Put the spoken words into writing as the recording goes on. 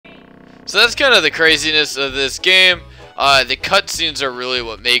So that's kind of the craziness of this game. The cutscenes are really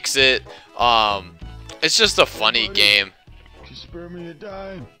what makes it. It's just a funny game. Just spare me a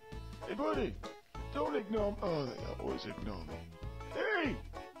dime. Hey, buddy, don't ignore me. Oh, they always ignore me. Hey!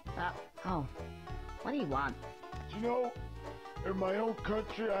 Oh, what do you want? You know, in my own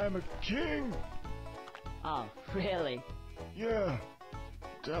country, I am a king. Oh, really? Yeah.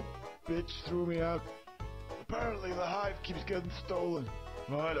 That bitch threw me out. Apparently, the hive keeps getting stolen.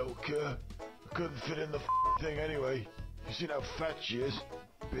 Well, I don't care. I couldn't fit in the thing anyway. You seen how fat she is?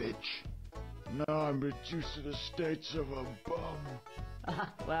 Bitch. Now I'm reduced to the states of a bum.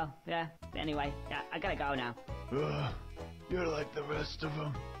 Well, yeah. Anyway, yeah, I gotta go now. You're like the rest of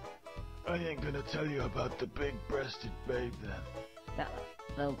them. I ain't gonna tell you about the big-breasted babe then.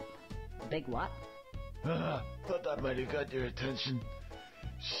 The big what? Thought that might have got your attention.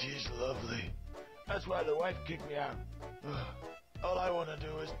 She's lovely. That's why the wife kicked me out. All I want to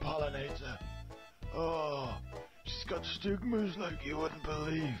do is pollinate her. Oh, she's got stigmas like you wouldn't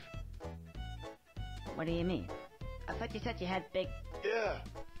believe. What do you mean? I thought you said you had big... Yeah,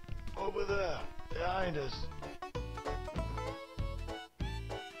 over there, behind us.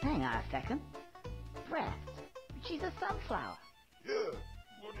 Hang on a second. Breast. She's a sunflower. Yeah,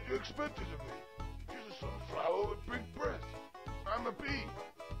 what did you expect her to be? She's a sunflower with big breasts. I'm a bee.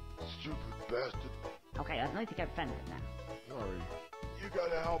 Stupid bastard. Okay, I don't need to get offended now. Sorry. You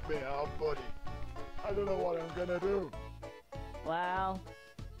gotta help me out, buddy. I don't know what I'm gonna do. Well,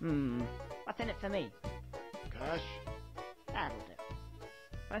 what's in it for me? Cash? That'll do.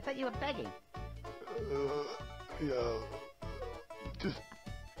 But I thought you were begging. Yeah. Just,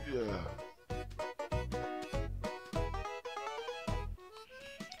 yeah.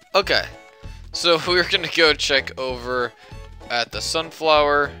 Okay, so we're gonna go check over at the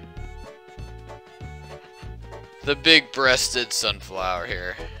sunflower. The big-breasted sunflower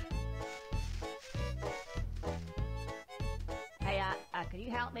here. Hey, could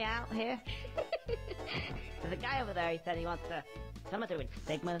you help me out here? There's a guy over there, he said he wants to... something to do with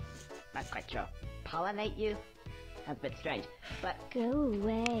stigmas. Not quite sure. Pollinate you? Sounds a bit strange, but... Go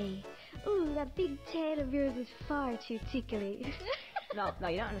away. Ooh, that big tail of yours is far too tickly. No,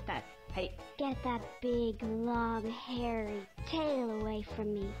 you don't understand. Hey... Get that big, long, hairy tail away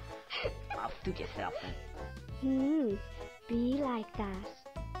from me. I'll suit yourself then. Be like that.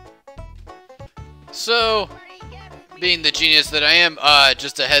 So, being the genius that I am,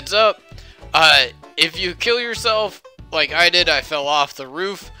 just a heads up, if you kill yourself, like I did, I fell off the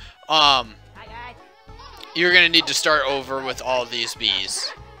roof, you're gonna need to start over with all these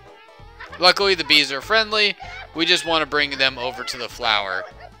bees. Luckily, the bees are friendly, we just want to bring them over to the flower.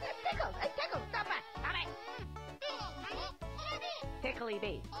 Tickle, stop it! Tickly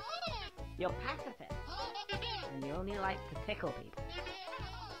bee. You're pacifist. And you only like to tickle people.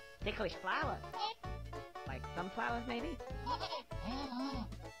 Ticklish flowers. Like sunflowers, maybe?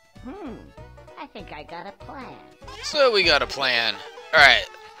 I think I got a plan. So we got a plan. Alright,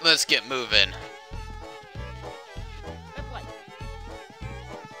 let's get moving.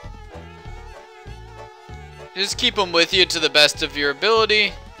 Just keep them with you to the best of your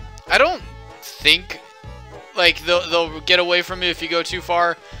ability. I don't think, like, they'll get away from you if you go too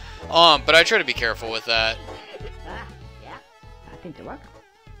far. But I try to be careful with that. Yeah. That seems to work.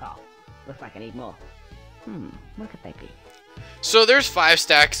 Oh, looks like I need more. What could they be? So there's 5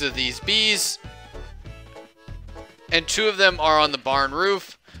 stacks of these bees. And 2 of them are on the barn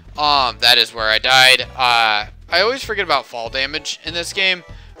roof. That is where I died. I always forget about fall damage in this game.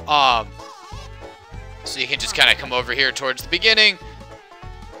 So you can just kind of come over here towards the beginning.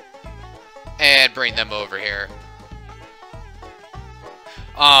 And bring them over here.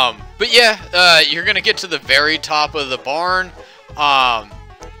 But yeah, you're gonna get to the very top of the barn.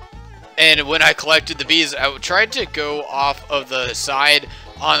 And when I collected the bees, I tried to go off of the side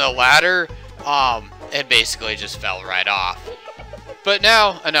on a ladder, and basically just fell right off. But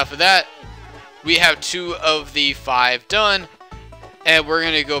now, enough of that. We have 2 of the 5 done, and we're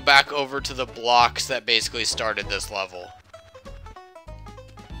gonna go back over to the blocks that basically started this level.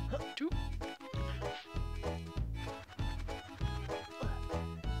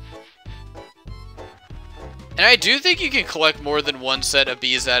 And I do think you can collect more than 1 set of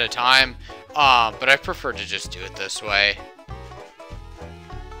bees at a time, but I prefer to just do it this way.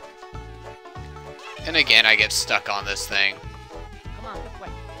 And again, I get stuck on this thing. Come on, this way.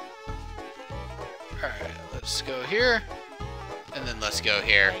 Alright, let's go here, and then let's go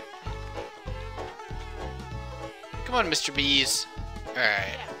here. Come on, Mr. Bees.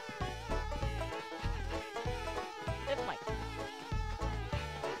 Alright.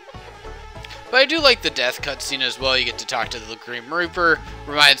 But I do like the death cutscene as well. You get to talk to the Grim Reaper.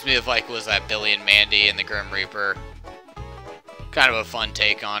 Reminds me of, like, was that Billy and Mandy and the Grim Reaper. Kind of a fun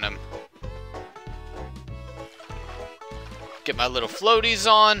take on him. Get my little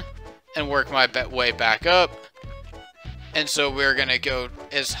floaties on and work my way back up. And so we're going to go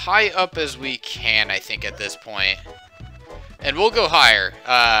as high up as we can, I think, at this point. And we'll go higher.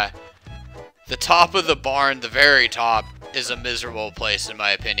 The top of the barn, the very top, is a miserable place, in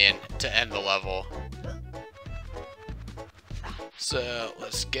my opinion, to end the level. So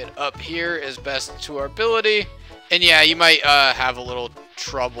let's get up here as best to our ability. And yeah, you might have a little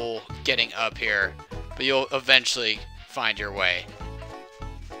trouble getting up here, but you'll eventually find your way.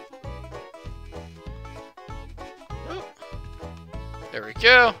 There we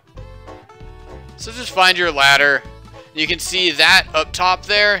go. So just find your ladder. You can see that up top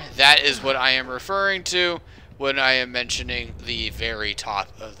there. That is what I am referring to when I am mentioning the very top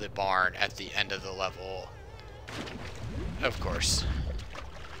of the barn at the end of the level. Of course.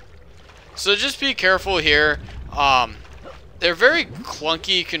 So just be careful here. They're very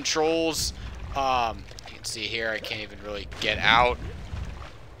clunky controls. You can see here I can't even really get out.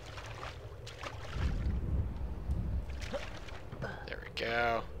 There we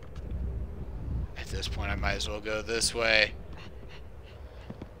go. At this point I might as well go this way.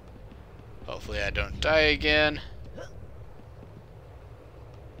 Hopefully I don't die again.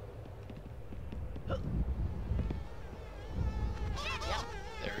 There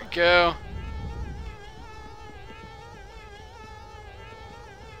we go.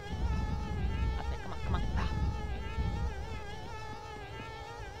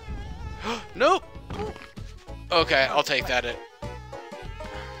 Nope. Okay, I'll take that.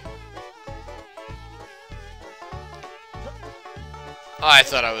 I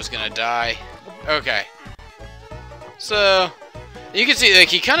thought I was gonna die. Okay. So, you can see, like,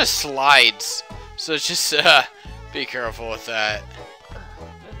 he kind of slides. So just, be careful with that.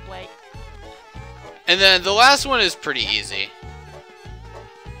 And then the last one is pretty easy.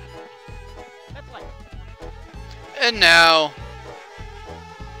 And now,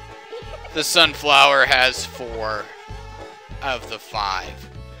 the sunflower has 4 of the 5.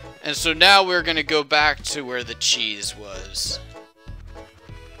 And so now we're gonna go back to where the cheese was.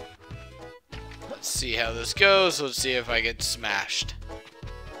 Let's see how this goes. Let's see if I get smashed.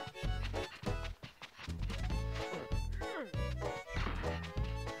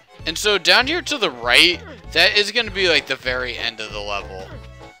 And so down here to the right, that is going to be like the very end of the level.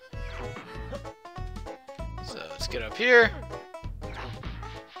 So let's get up here.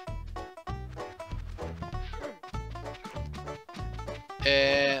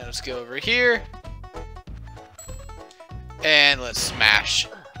 And let's go over here. And let's smash.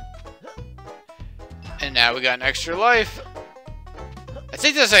 And now we got an extra life. I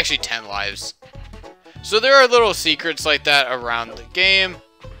think that's actually 10 lives. So there are little secrets like that around the game.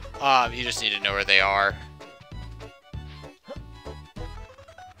 You just need to know where they are.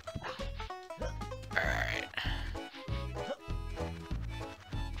 Alright.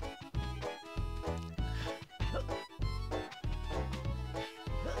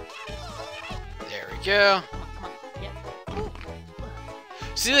 There we go.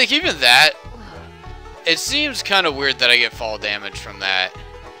 See, like, even that, it seems kind of weird that I get fall damage from that.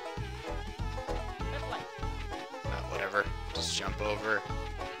 Whatever. Just jump over.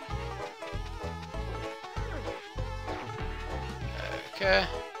 Okay.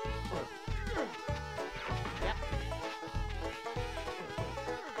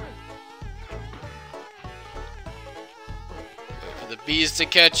 Wait for the bees to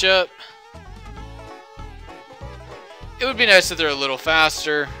catch up. It would be nice if they're a little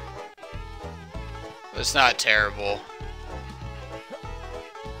faster. But it's not terrible.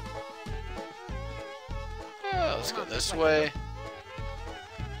 Oh, let's go this way.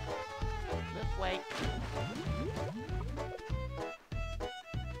 This way.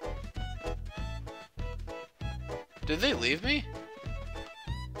 Did they leave me?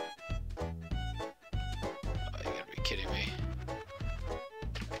 Oh, you gotta be kidding me.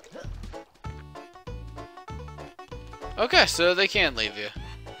 Okay, so they can leave you.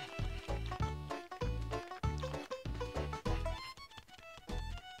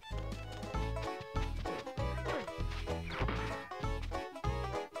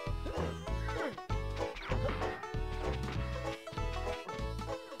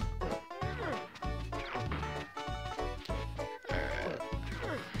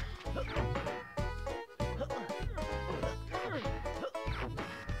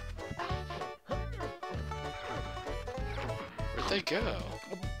 Where'd they go?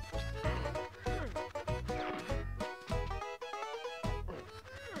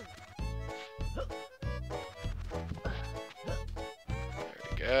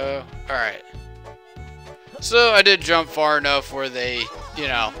 go. Alright. So I did jump far enough where they, you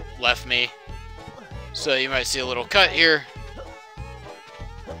know, left me. So you might see a little cut here.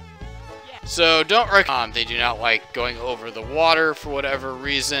 So don't recommend. They do not like going over the water for whatever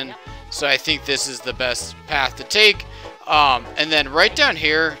reason. So I think this is the best path to take. And then right down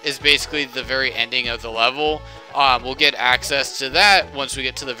here is basically the very ending of the level. We'll get access to that once we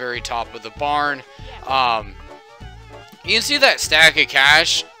get to the very top of the barn. You can see that stack of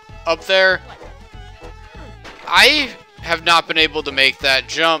cash up there. I have not been able to make that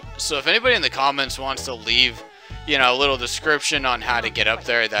jump, so if anybody in the comments wants to leave, you know, a little description on how to get up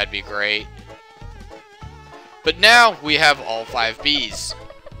there, that'd be great. But now we have all 5 bees.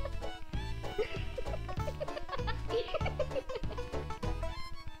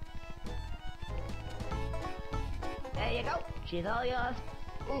 There you go. She's all yours.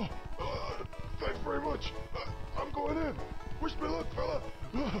 Oh, thanks very much. I'm going in. Wish me luck, fella.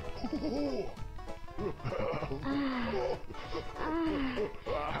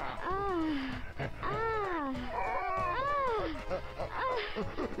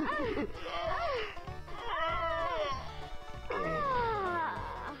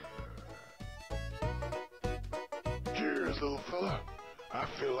 Cheers, little fella. I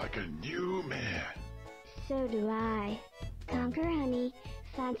feel like a new man. So do I. Conker, honey,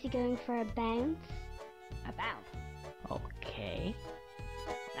 fancy going for a bounce? A bounce. Okay.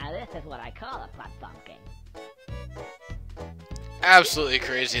 Now this is what I call a platform game. Absolutely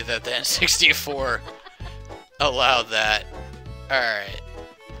crazy that the N64 allowed that. Alright.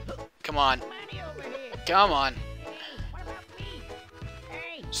 Come on. Come on.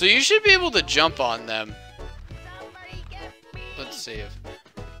 So you should be able to jump on them. Let's see if...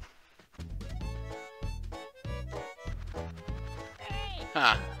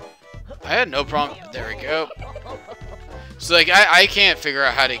 Huh. I had no problem. There we go. So, like, I can't figure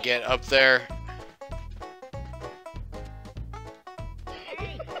out how to get up there.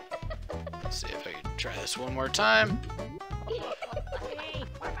 Let's see if I can try this one more time.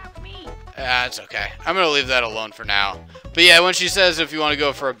 It's okay. I'm going to leave that alone for now. But yeah, when she says if you want to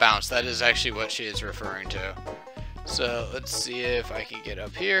go for a bounce, that is actually what she is referring to. So, let's see if I can get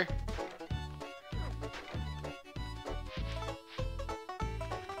up here.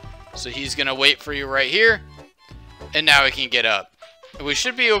 So he's going to wait for you right here. And now we can get up. We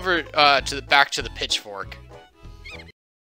should be over back to the pitchfork.